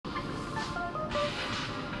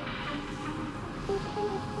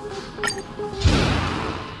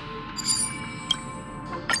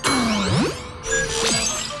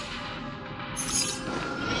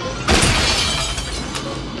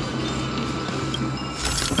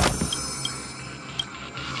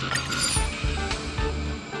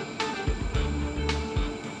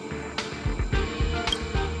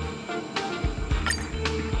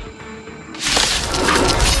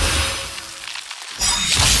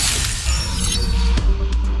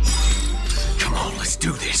let's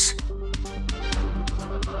do this.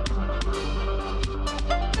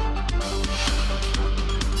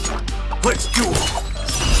 Let's duel.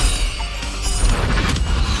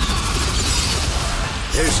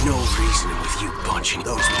 There's no reasoning with you punching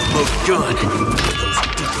those with a loaded gun. Those who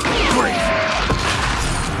dig the grave.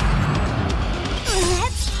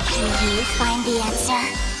 Can you find the answer?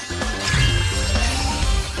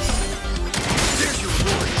 There's your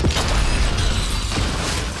reward.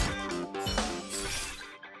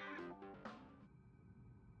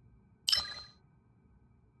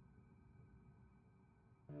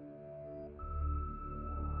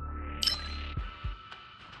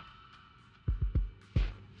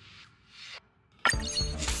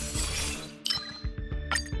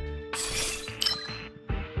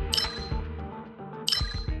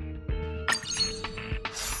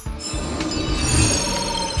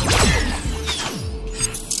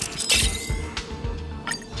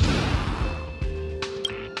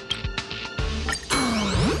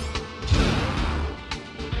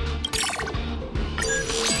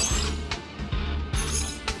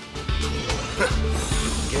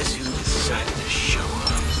 Guess who decided to show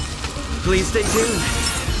up? Please stay tuned.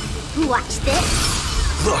 Watch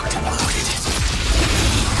this. Locked and loaded.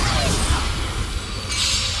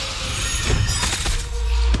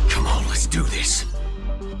 Come on, let's do this.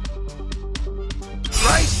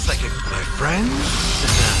 Right, psychic, my friend.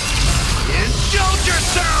 Indulge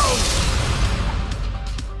yourself!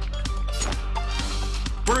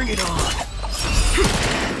 Bring it on.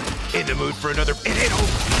 In the mood for another hit.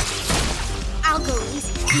 I'll go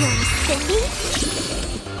easy. Feeling spindy?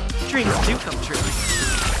 Dreams do come true.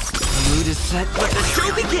 The mood is set. Let the show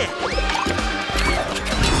begin.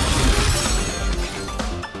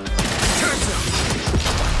 Turns up.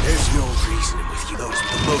 There's no reasoning with you. Those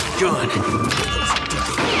with the loaded gun. Those who dig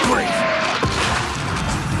the grave.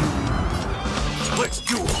 Let's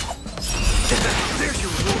duel. There's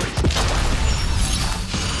your reward.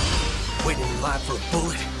 Waiting in line for a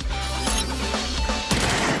bullet.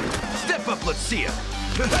 Step up, let's see ya.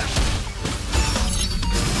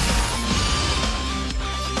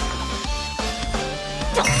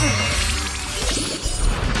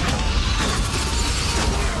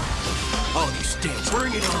 All you stinks,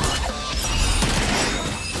 bring it on.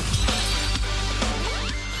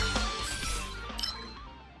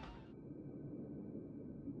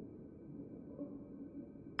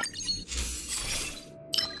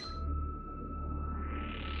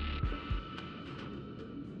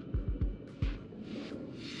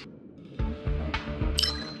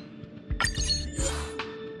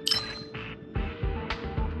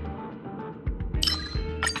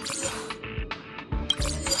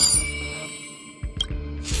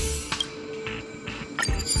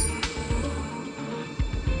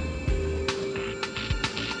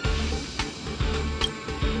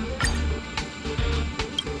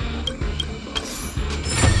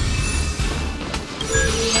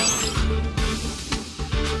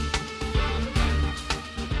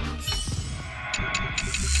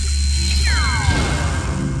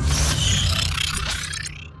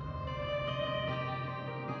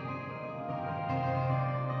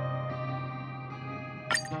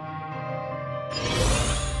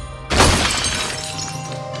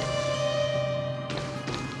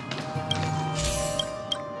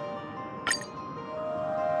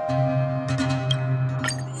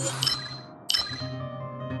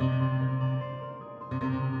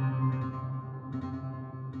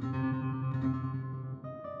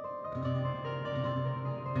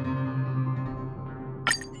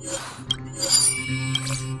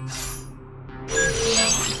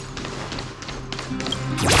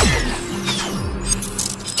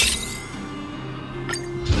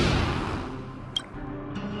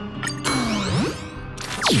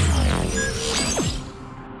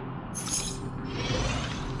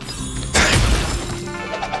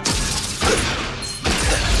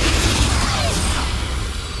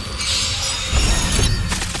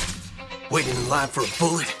 Waiting in line for a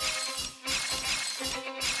bullet.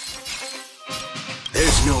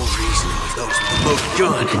 There's no reasoning with those with a loaded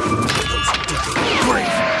gun. Those who dig the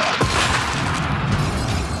grave.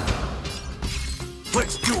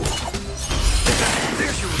 Let's duel.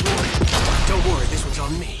 There's your reward. Don't worry, this one's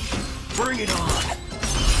on me. Bring it on.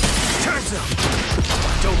 Time's up.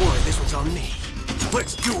 Don't worry, this one's on me.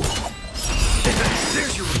 Let's duel.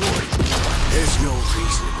 There's your reward. There's no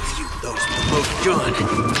reasoning with you. Those with a loaded gun.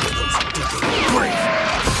 Those who dig the grave.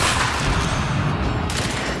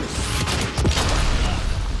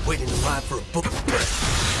 Waiting in line for a book.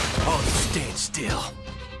 All you stand still.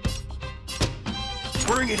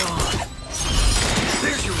 Bring it on.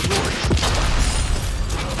 There's your reward.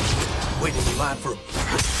 waiting in line for...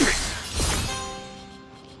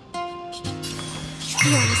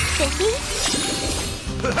 Feeling spiffy?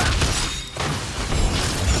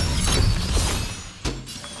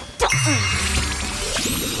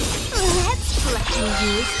 Let's play. Can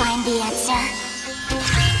you find the answer?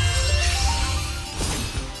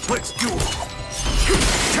 Let's duel!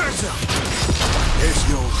 Time's up! There's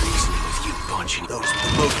no reason with you punching those with the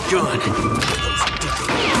most gun. Those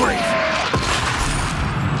boothill great!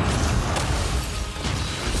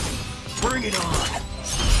 Bring it on!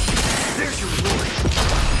 There's your reward!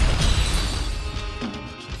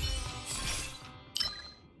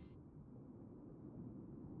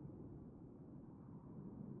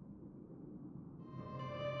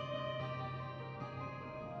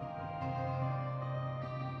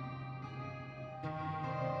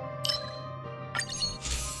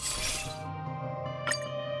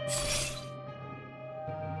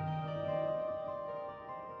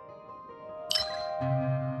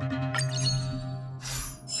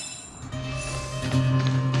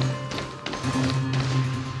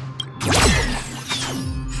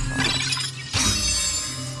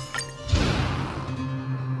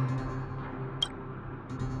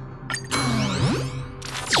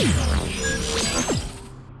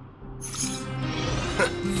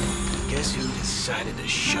 Guess who decided to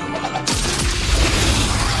show up?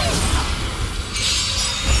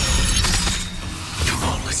 Come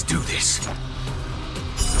on, let's do this.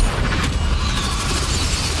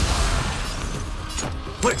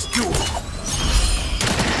 Let's duel!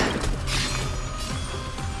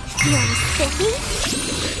 Feeling spiffy?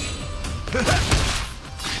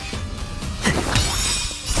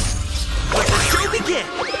 Let the show begin!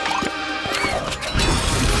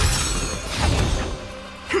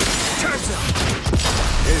 Time's up!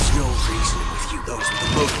 There's no reason with you, those with the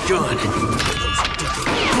most gun. Those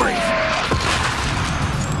boothill great!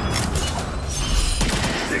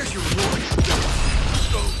 There's your reward!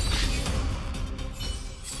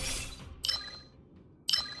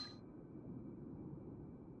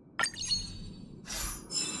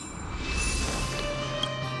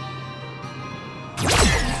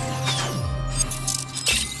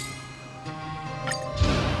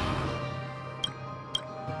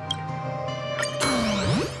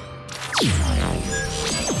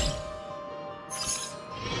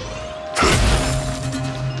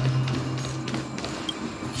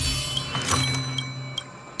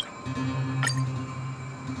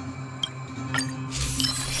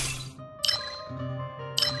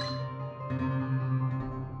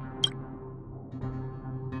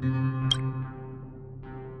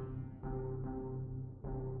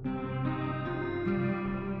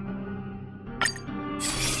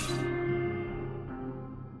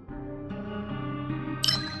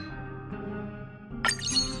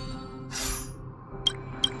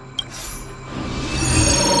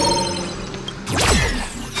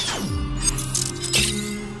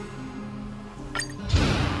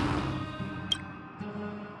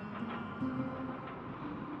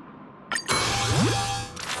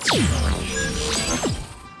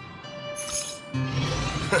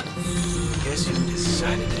 Guess who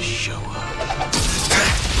decided to show up?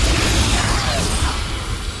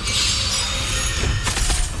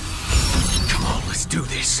 Come on, let's do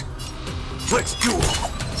this. Let's duel!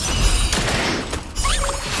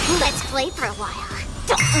 Let's play for a while.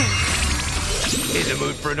 In the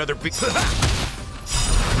mood for another big...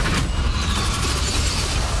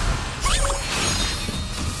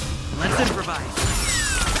 Let's improvise.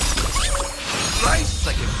 Right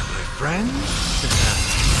second, my friend.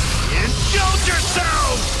 Indulge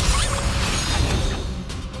yourselves!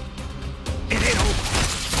 It ain't over.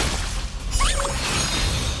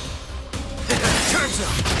 Time's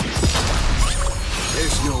up!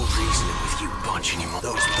 There's no reason with you punching him.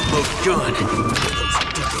 Those with the most gun. Those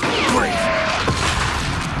boothill great!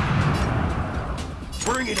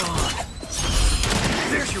 Bring it on!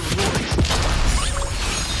 There's your reward!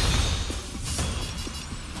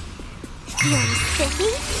 Feeling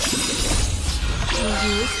spiffy? Can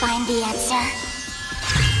you find the answer?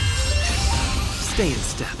 Stay in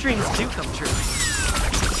step. Dreams do come true.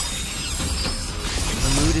 The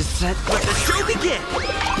mood is set. Let the show begin!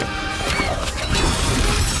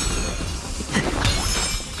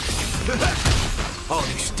 All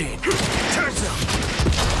you stand. Time's up!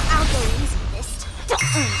 I'll go easy this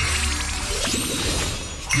time.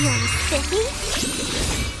 Feeling spiffy?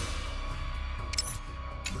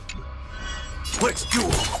 Let's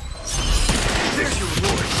duel! There's your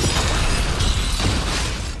reward!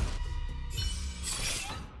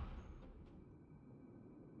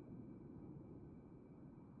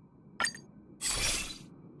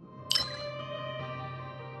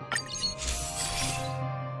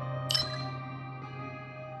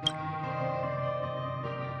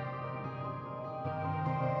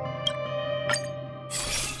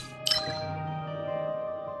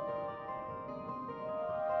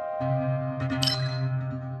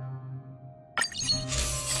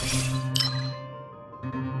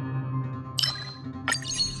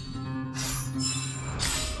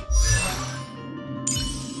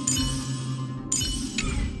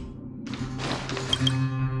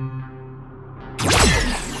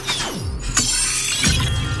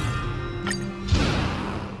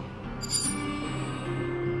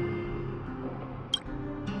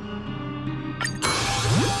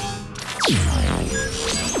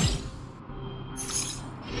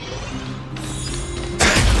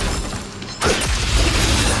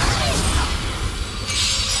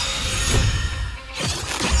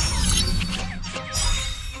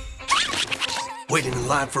 Waiting in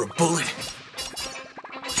line for a bullet?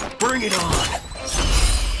 Bring it on!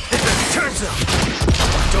 Time's up!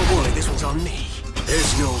 Don't worry, this one's on me.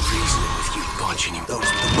 There's no reasoning with you punching him. Those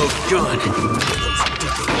with the most gun. Those who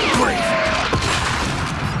dig the grave.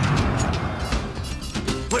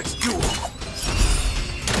 Let's duel.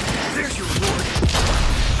 There's your reward.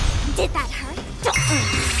 Did that hurt?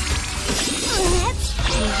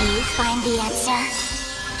 Do you find the answer?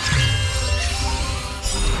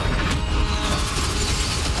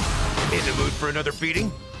 In the mood for another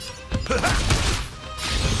beating?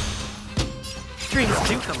 Dreams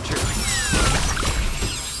do come true.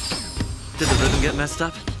 Did the rhythm get messed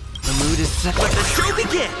up? The mood is set. Let the show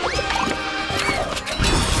begin!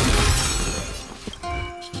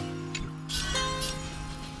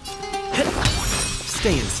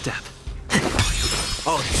 Stay in step.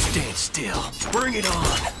 Oh, you stand still. Bring it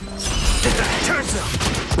on. Time's up.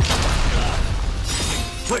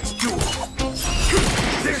 Let's duel.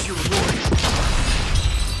 There's your reward.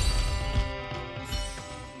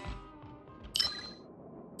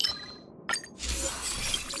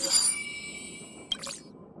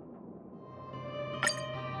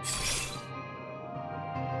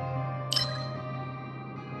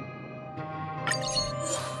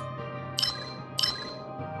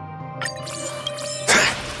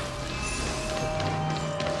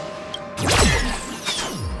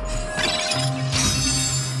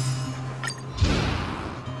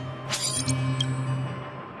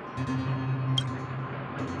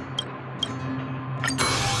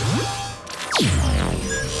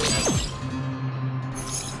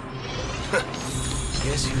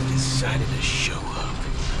 Guess who decided to show up?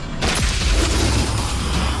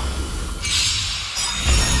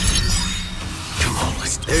 Come on,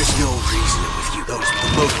 there's no reasoning with you. Those with the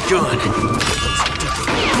most gun. Those who dig the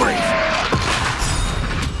grave.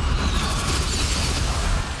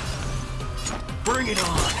 Bring it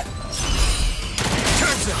on.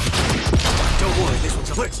 Time's up. Don't worry, this one's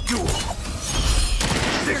up. Let's duel.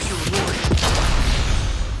 There's your reward.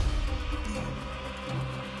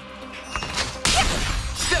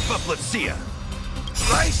 Step up, let's see ya.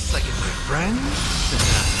 Nice, like it, my friend.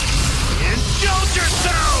 Indulge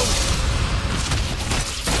yourself!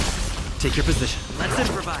 Take your position. Let's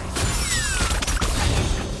improvise.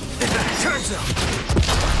 Time's up.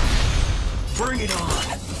 Bring it on.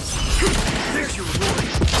 There's your reward.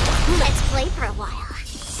 Let's play for a while.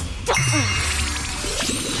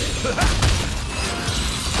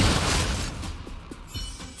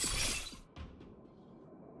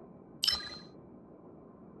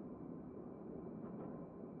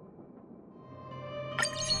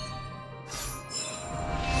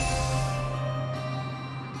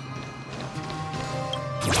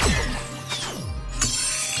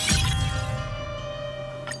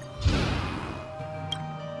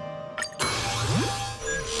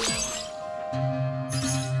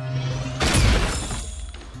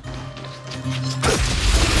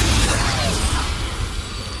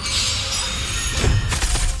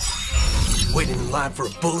 Waiting in line for a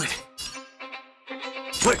bullet?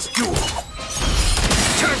 Let's duel!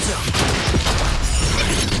 Time's up!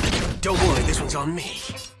 Don't worry, this one's on me.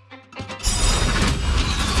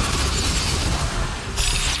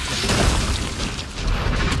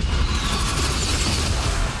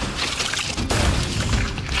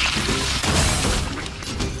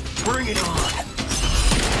 Bring it on!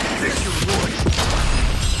 There's your reward!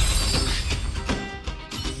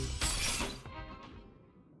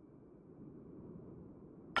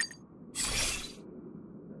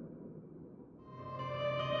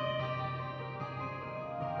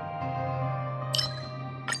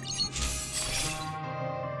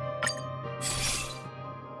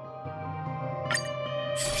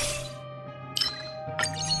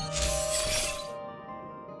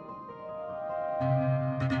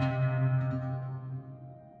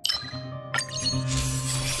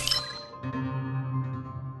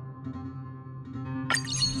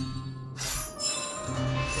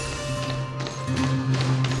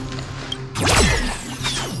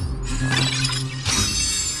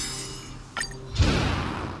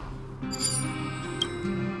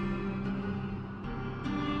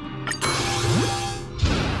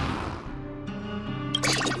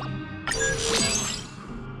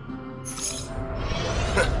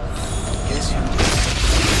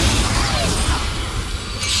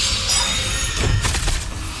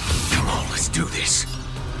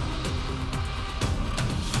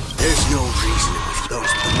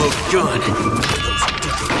 gun.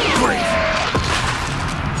 Great.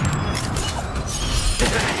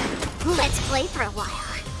 Let's play for a while.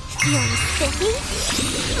 Feeling spiffy?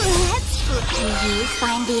 Let's look. Do you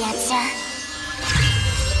find the answer?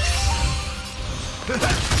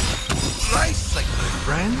 Nice, like my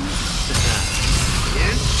friend.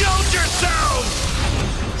 Indulge yourself!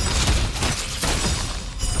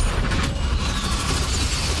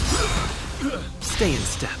 Stay in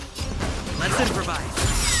step. Let's improvise.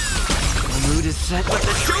 The mood is set. Let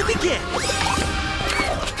the show begin!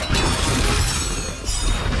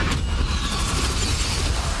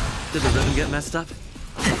 Did the rhythm get messed up?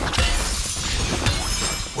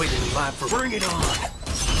 Waiting live for bring it on.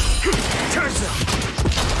 Turns up.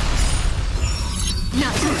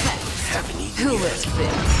 Not too fast. Haven't eaten Who yet. is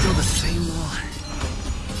this? Still the same one.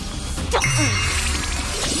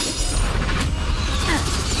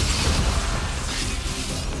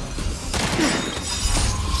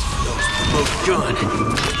 Both gun.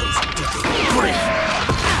 Great.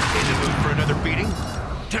 In the mood for another beating?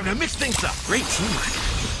 Time to mix things up. Great teamwork.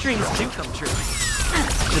 Dreams do come true.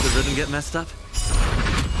 Did the rhythm get messed up?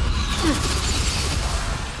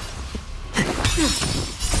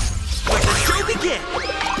 Let the show begin!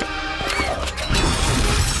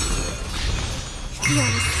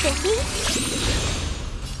 Feeling spiffy?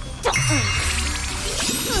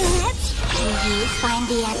 Let's. Do you find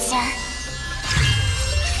the answer?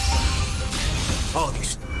 All of you.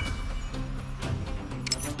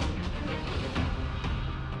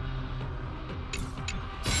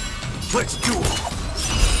 Let's duel.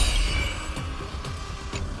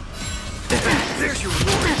 There's your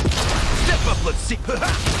reward. Step up, let's see.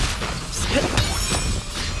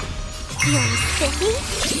 Feeling spiffy?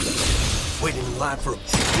 Waiting live for.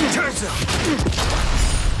 Turns up.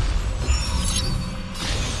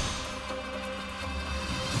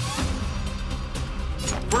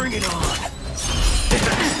 Bring it on.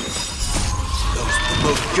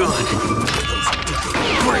 Both gun.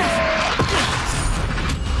 Great.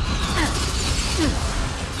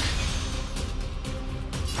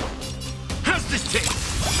 How's this taste?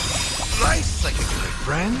 Nice, like a good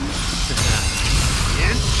friend.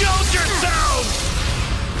 Indulge yourself!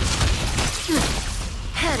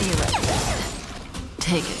 How do you like that?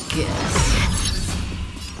 Take a guess.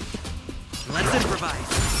 Let's improvise.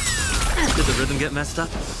 Did the rhythm get messed up?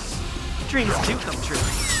 Dreams do come true.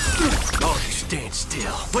 All you stand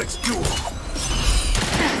still. Let's duel.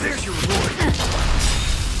 There's your reward.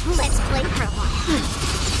 Let's play for a while.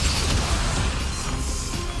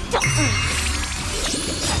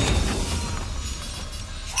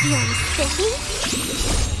 Feeling spiffy?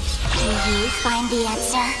 Do you find the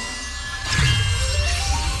answer?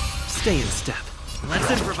 Stay in step. Let's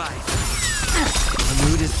improvise. The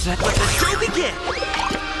mood is set. Let the show begin!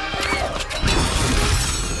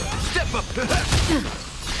 Step up!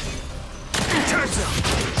 Turns up.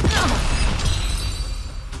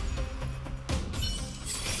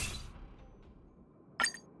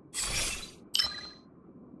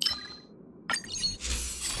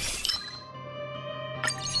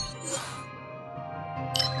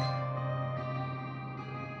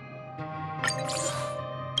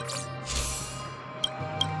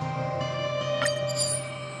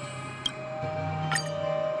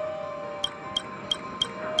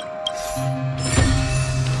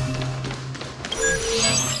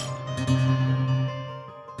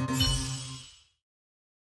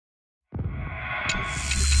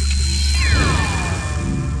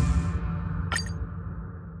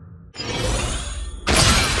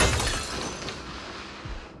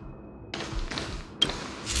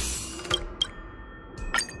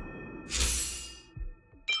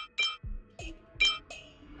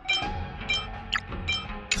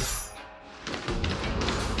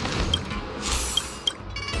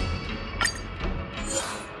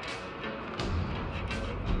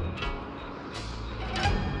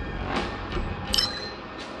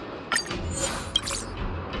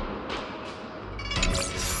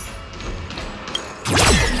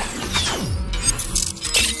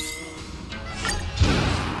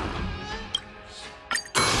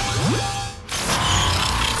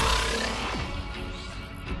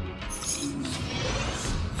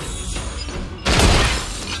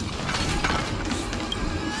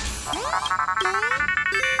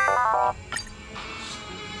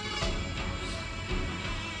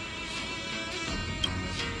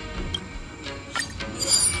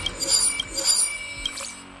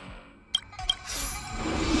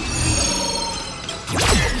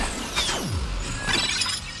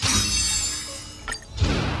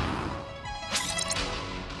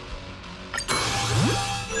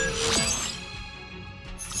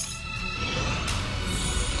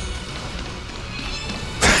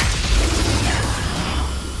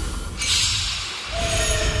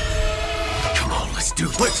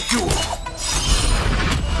 Let's duel!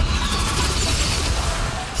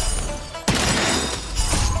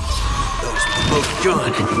 Those with the most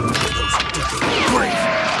gun. Those great.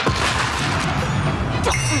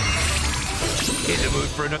 In the mood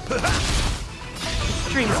for an...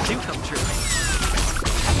 Dreams do come true.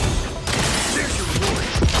 There's your reward.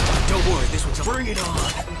 Don't worry, this one's... Bring it on.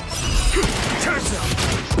 Time's up.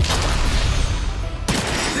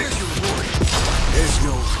 There's your reward. There's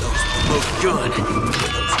no... Those with the most gun.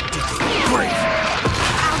 Those great.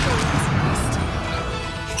 I'll go first.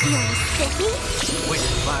 Feeling spiffy?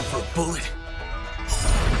 Wasting time for a bullet.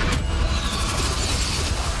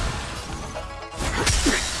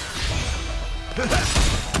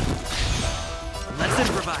 Let's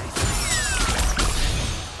improvise.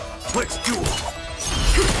 Let's duel.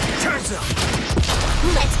 Time's up.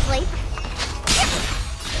 Let's play.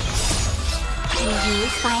 Can you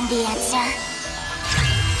find the answer?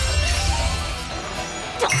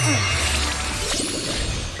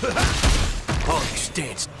 All you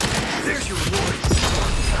stance. There's your reward.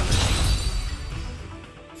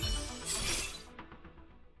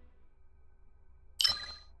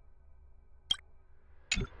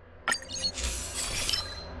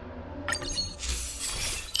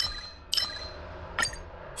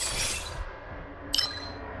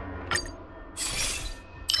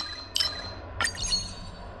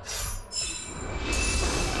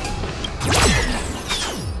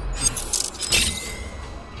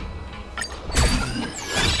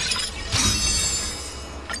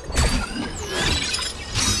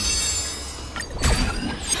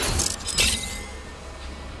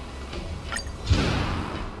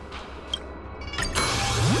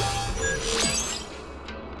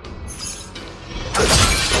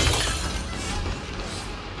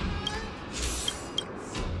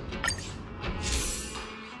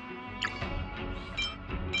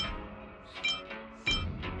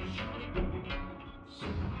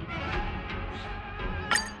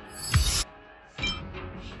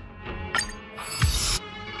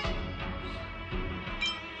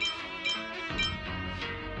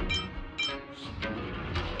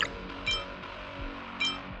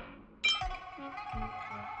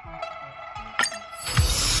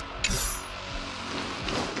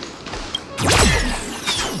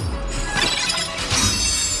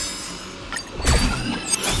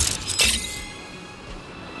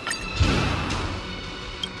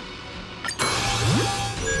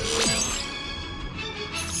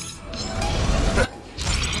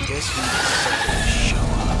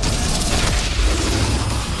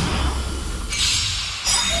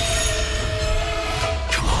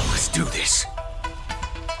 Do this.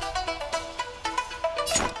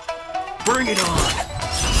 Bring it on.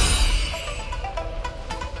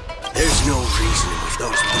 There's no reason with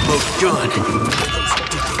those with the most gun. Those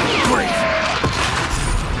great.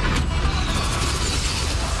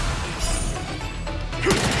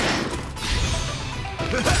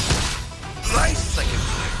 Nice second,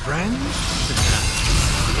 my friend.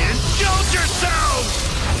 Indulge yourself!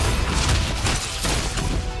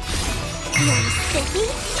 Feeling spiffy?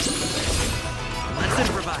 Let's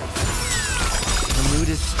improvise. The mood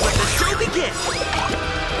is... Let the show begin!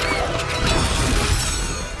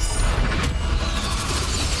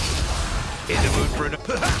 In the mood for an...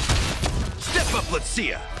 Step up, let's see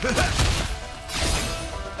ya!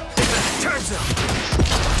 Time's up.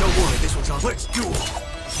 Don't worry, this one's on. Let's duel.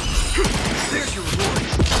 There's your reward.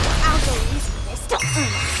 I'll go easy this time.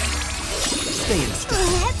 Stay in step.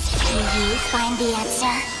 Can you find the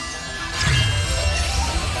answer?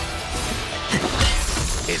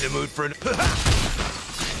 In the mood for an...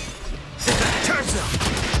 Time's up.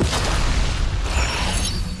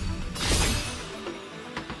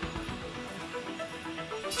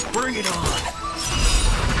 Bring it on.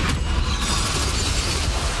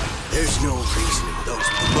 There's no reason with those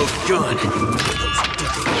with the most gun.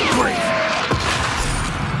 Those great.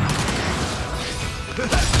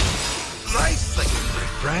 Nice second, my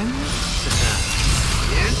friend.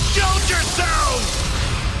 Indulge yourself!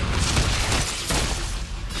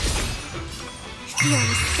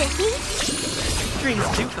 Feeling spiffy? Dreams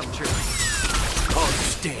do come true. All you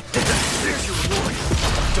stand. There's your reward.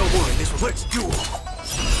 Don't worry, this one. Let's duel.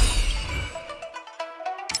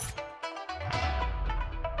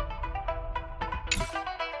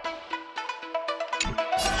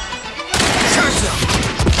 Time's up.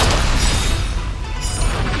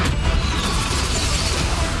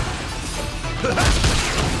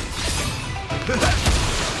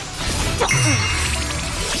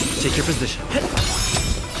 Take your position.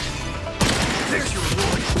 There's your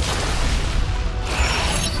reward.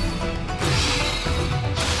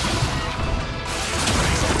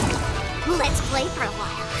 Let's play for a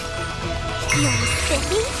while.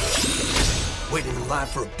 spiffy? Waiting in line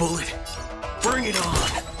for a bullet? Bring it on!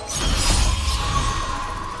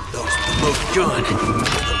 Those with the loaded gun. Those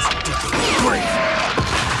who dig their own grave.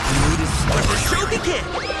 The mood is set. The show begin!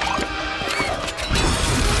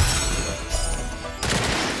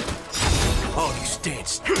 All of you stand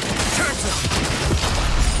still. Time's up!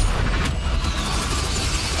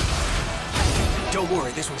 Don't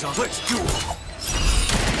worry, this one's on. Let's duel!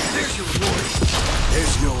 There's your reward.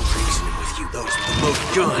 There's no reasoning with you. Those with the loaded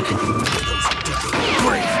gun. Those who dig their own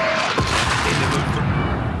grave. In the mood for...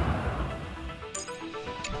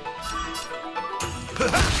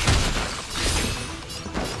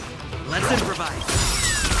 Let's improvise.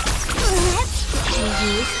 Do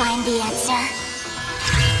you find the answer?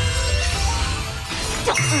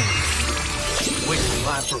 Waiting in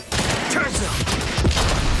line for... Time's up!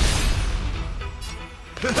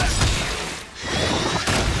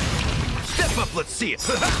 Step up, let's see it.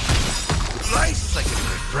 Nice, like a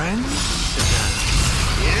good friend.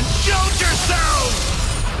 Indulge yourself!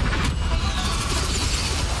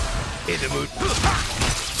 In the mood.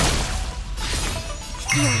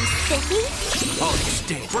 Feeling spiffy? All you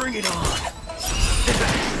stand. Bring it on!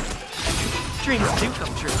 Dreams do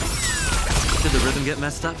come true. Did the rhythm get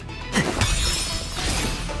messed up?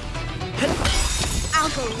 I'll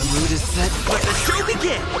go. The mood is set. Let the show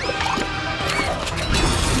begin!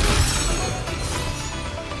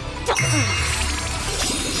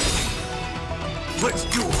 Let's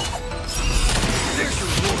duel! There's your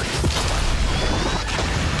reward!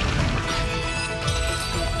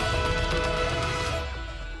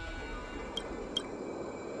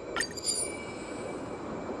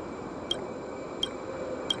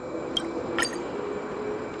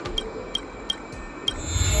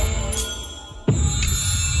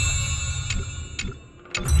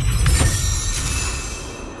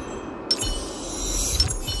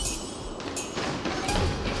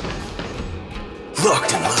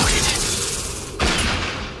 Locked and loaded.